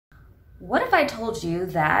What if I told you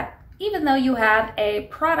that even though you have a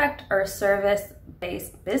product or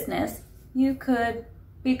service-based business, you could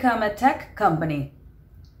become a tech company?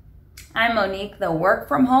 I'm Monique, the Work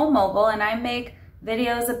From Home Mogul, and I make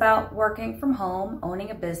videos about working from home,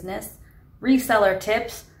 owning a business, reseller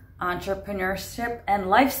tips, entrepreneurship, and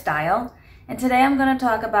lifestyle. And today I'm going to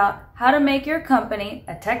talk about how to make your company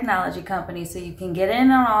a technology company so you can get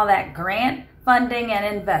in on all that grant funding and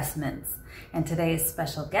investments. And today's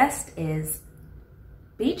special guest is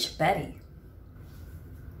Beach Betty.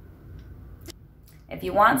 If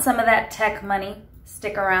you want some of that tech money,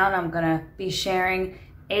 stick around. I'm going to be sharing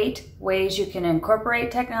 8 ways you can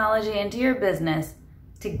incorporate technology into your business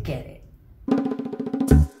to get it.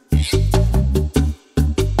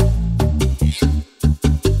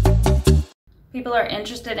 People are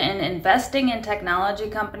interested in investing in technology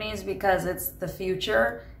companies because it's the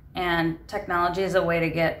future, and technology is a way to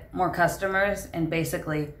get more customers and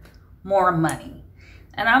basically more money.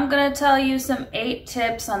 And I'm going to tell you some 8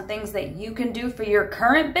 tips on things that you can do for your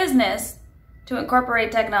current business to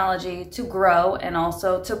incorporate technology to grow, and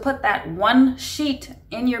also to put that one sheet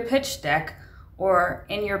in your pitch deck or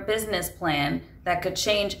in your business plan that could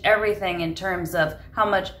change everything in terms of how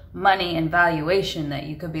much money and valuation that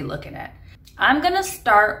you could be looking at. I'm going to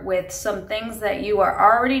start with some things that you are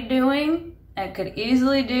already doing and could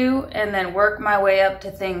easily do, and then work my way up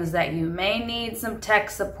to things that you may need some tech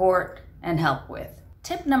support and help with.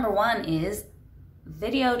 Tip number 1 is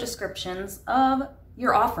video descriptions of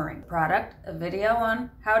your offering product, a video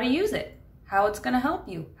on how to use it, how it's going to help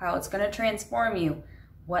you, how it's going to transform you,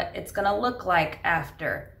 what it's going to look like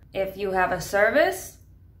after. If you have a service,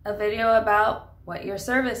 a video about what your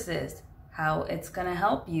service is, how it's going to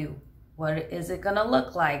help you. What is it going to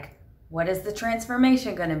look like? What is the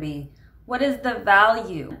transformation going to be? What is the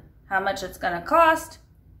value? How much it's going to cost?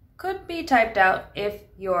 Could be typed out if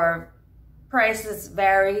your prices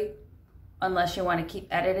vary, unless you want to keep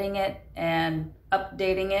editing it and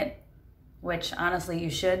updating it, which honestly you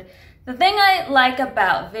should. The thing I like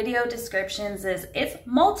about video descriptions is it's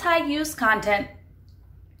multi-use content.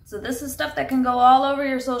 So this is stuff that can go all over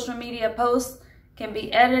your social media posts, can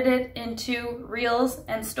be edited into reels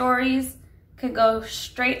and stories, can go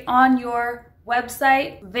straight on your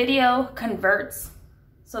website. Video converts.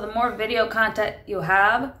 So the more video content you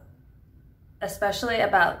have, especially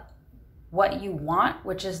about what you want,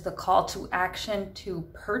 which is the call to action to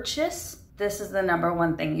purchase, this is the number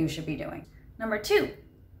 1 thing you should be doing. Number 2,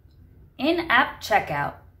 in-app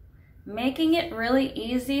checkout. Making it really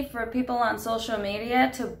easy for people on social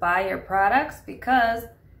media to buy your products, because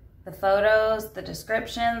the photos, the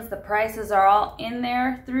descriptions, the prices are all in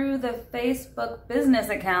there through the Facebook business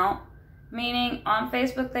account, meaning on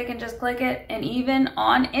Facebook they can just click it, and even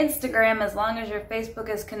on Instagram, as long as your Facebook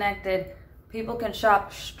is connected, people can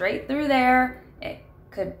shop straight through there. It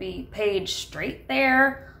could be page straight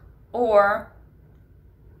there or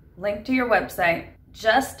link to your website.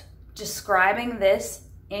 Just describing this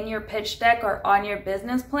in your pitch deck or on your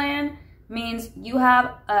business plan means you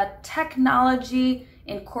have a technology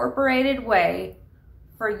incorporated way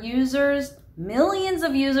for users, millions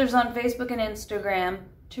of users on Facebook and Instagram,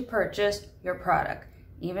 to purchase your product,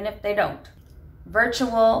 even if they don't.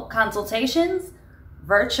 Virtual consultations,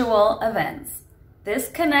 virtual events. This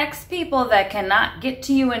connects people that cannot get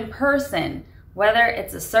to you in person, whether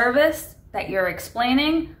it's a service that you're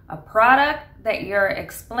explaining, a product that you're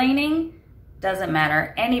explaining, doesn't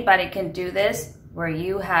matter. Anybody can do this, where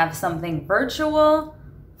you have something virtual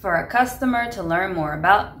for a customer to learn more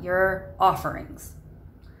about your offerings.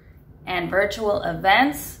 And virtual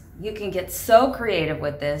events, you can get so creative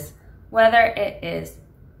with this, whether it is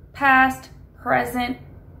past, present,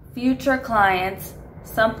 future clients,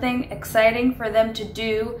 something exciting for them to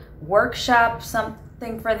do, workshop,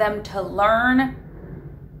 something for them to learn,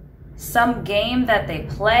 some game that they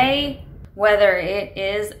play, whether it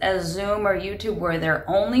is a Zoom or YouTube where they're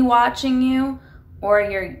only watching you, or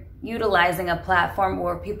you're utilizing a platform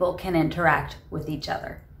where people can interact with each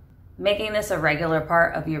other. Making this a regular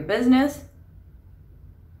part of your business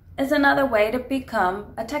is another way to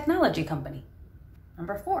become a technology company.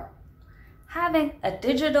 Number 4, having a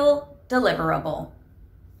digital deliverable.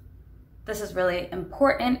 This is really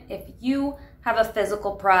important if you have a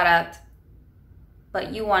physical product,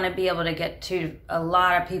 but you want to be able to get to a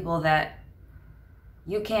lot of people that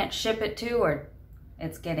you can't ship it to, or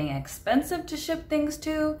it's getting expensive to ship things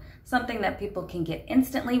to, something that people can get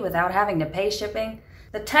instantly without having to pay shipping.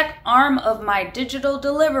 The tech arm of my digital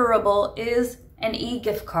deliverable is an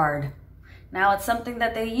e-gift card. Now it's something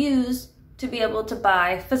that they use to be able to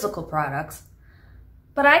buy physical products.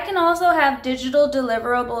 But I can also have digital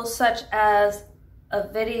deliverables such as a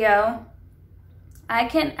video I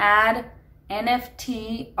can add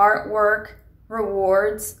NFT artwork,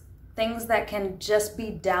 rewards, things that can just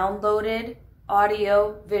be downloaded,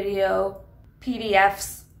 audio, video,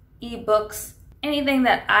 PDFs, ebooks, anything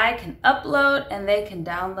that I can upload and they can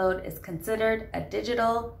download is considered a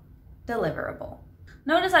digital deliverable.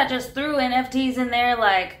 Notice I just threw NFTs in there,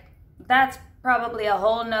 like that's probably a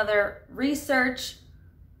whole nother research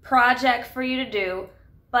project for you to do.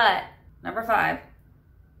 But number 5,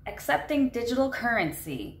 accepting digital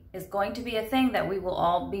currency is going to be a thing that we will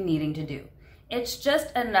all be needing to do. It's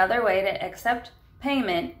just another way to accept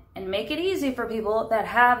payment and make it easy for people that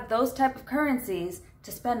have those type of currencies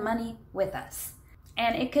to spend money with us.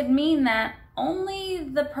 And it could mean that only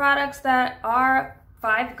the products that are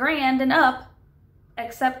 $5,000 and up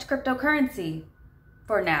accept cryptocurrency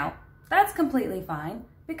for now. That's completely fine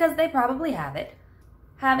because they probably have it.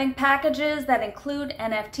 Having packages that include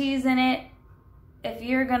NFTs in it, if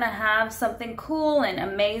you're gonna have something cool and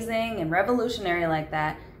amazing and revolutionary like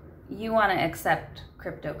that, you wanna accept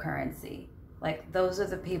cryptocurrency. Like those are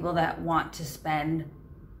the people that want to spend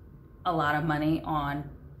a lot of money on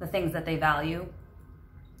the things that they value,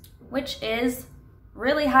 which is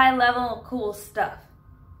really high level cool stuff.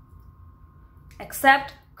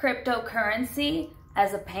 Accept cryptocurrency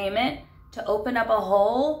as a payment to open up a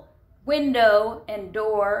whole window and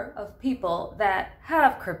door of people that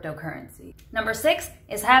have cryptocurrency. Number 6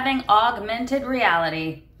 is having augmented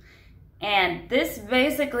reality. And this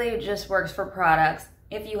basically just works for products.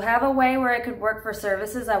 If you have a way where it could work for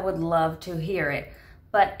services, I would love to hear it.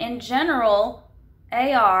 But in general,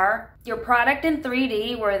 AR, your product in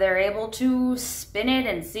 3D where they're able to spin it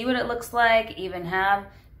and see what it looks like, even have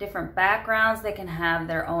different backgrounds. They can have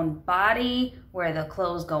their own body where the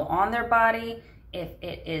clothes go on their body. If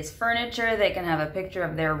it is furniture, they can have a picture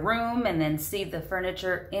of their room and then see the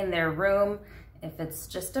furniture in their room. If it's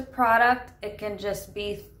just a product, it can just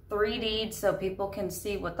be 3D'd so people can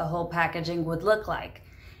see what the whole packaging would look like.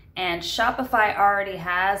 And Shopify already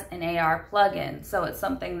has an AR plugin, so it's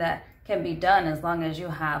something that can be done as long as you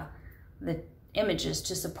have the images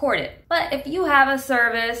to support it. But if you have a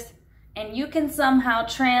service and you can somehow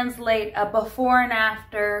translate a before and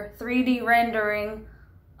after 3D rendering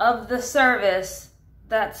of the service,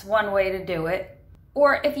 that's one way to do it.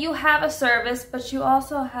 Or if you have a service, but you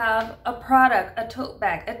also have a product, a tote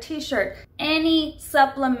bag, a t-shirt, any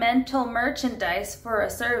supplemental merchandise for a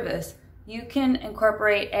service, you can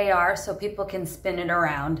incorporate AR so people can spin it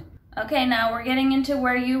around. Okay, now we're getting into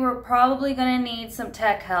where you are probably gonna need some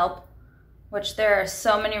tech help, which there are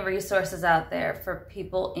so many resources out there for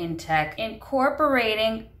people in tech.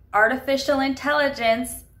 Incorporating artificial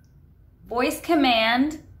intelligence, voice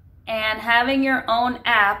command, and having your own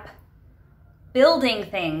app, building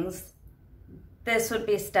things, this would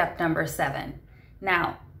be step number 7.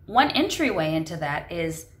 Now, one entryway into that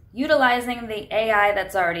is utilizing the AI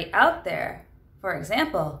that's already out there. For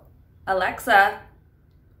example, Alexa,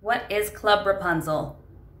 what is Club Rapunzel?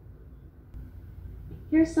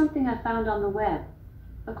 Here's something I found on the web.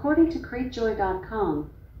 According to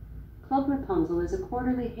cratejoy.com, Club Rapunzel is a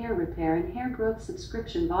quarterly hair repair and hair growth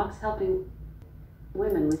subscription box helping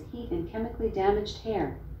women with heat and chemically damaged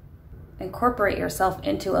hair. Incorporate yourself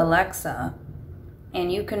into Alexa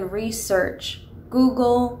and you can research,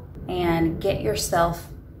 Google, and get yourself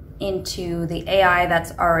into the AI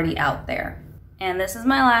that's already out there. And this is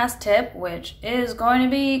my last tip, which is going to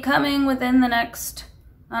be coming within the next,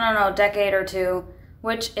 decade or two,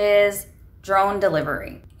 which is drone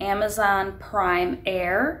delivery. Amazon Prime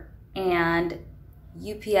Air and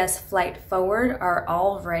UPS Flight Forward are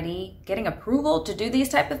already getting approval to do these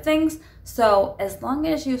type of things. So as long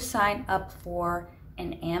as you sign up for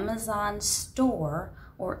an Amazon store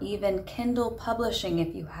or even Kindle publishing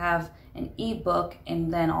if you have an ebook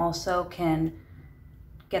and then also can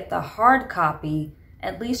get the hard copy,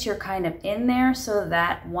 at least you're kind of in there so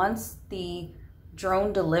that once the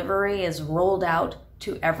drone delivery is rolled out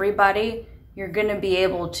to everybody, you're going to be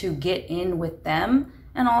able to get in with them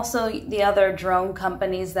and also the other drone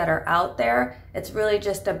companies that are out there. It's really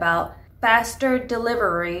just about faster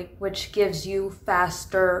delivery, which gives you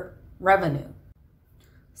faster revenue.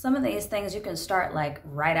 Some of these things you can start like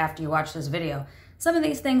right after you watch this video. Some of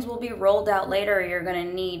these things will be rolled out later you're going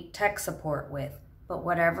to need tech support with. But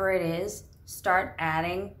whatever it is, start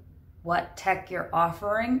adding what tech you're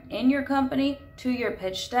offering in your company to your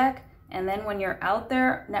pitch deck. And then when you're out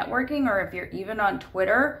there networking, or if you're even on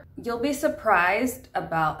Twitter, you'll be surprised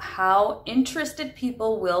about how interested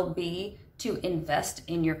people will be to invest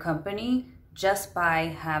in your company just by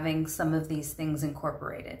having some of these things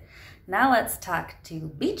incorporated. Now let's talk to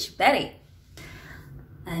Beach Betty.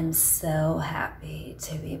 I'm so happy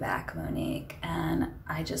to be back, Monique, and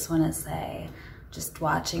I just want to say, just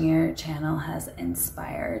watching your channel has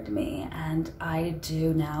inspired me, and I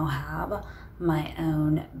do now have my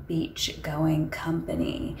own beach going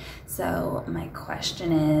company. So my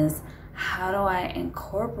question is, how do I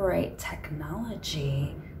incorporate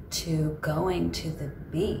technology to going to the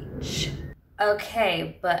beach?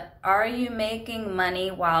 Okay, but are you making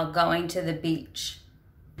money while going to the beach?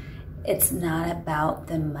 It's not about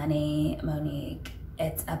the money, Monique.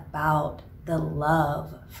 It's about the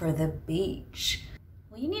love for the beach.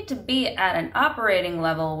 Well, you need to be at an operating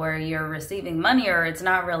level where you're receiving money, or it's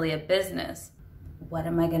not really a business. What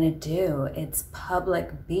am I gonna do? It's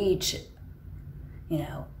public beach. You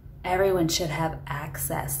know, everyone should have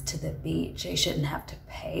access to the beach. They shouldn't have to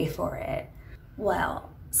pay for it. Well,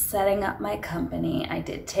 setting up my company, I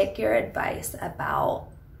did take your advice about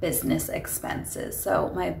business expenses.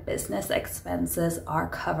 So my business expenses are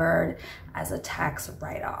covered as a tax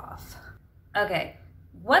write-off. Okay,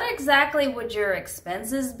 what exactly would your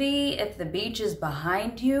expenses be if the beach is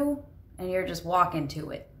behind you and you're just walking to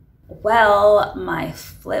it? Well, my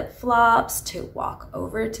flip-flops to walk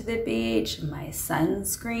over to the beach, my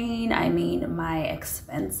sunscreen, I mean my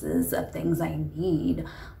expenses of things I need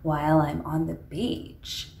while I'm on the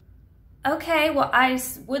beach. Okay, well, I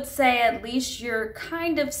would say at least you're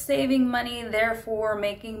kind of saving money, therefore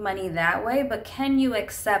making money that way, but can you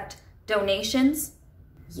accept donations?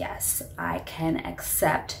 Yes, I can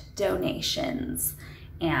accept donations,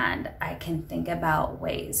 and I can think about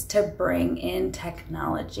ways to bring in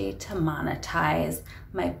technology to monetize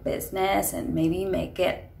my business and maybe make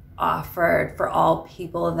it offered for all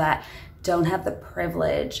people that don't have the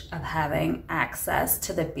privilege of having access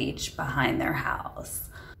to the beach behind their house.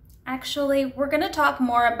 Actually, we're gonna talk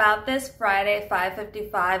more about this Friday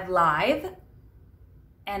 5:55 live,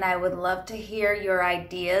 and I would love to hear your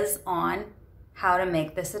ideas on how to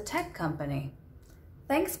make this a tech company.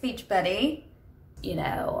 Thanks, Beach Buddy. You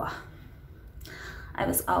know, I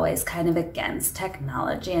was always kind of against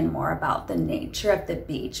technology and more about the nature of the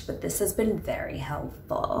beach, but this has been very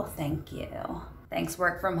helpful. Thank you. Thanks,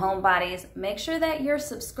 work from home bodies. Make sure that you're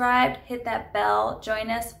subscribed, hit that bell, join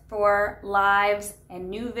us for lives and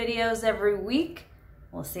new videos every week.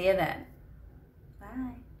 We'll see you then.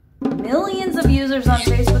 Bye. Millions of users on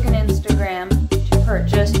Facebook and Instagram to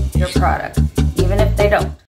purchase your product, even if they don't.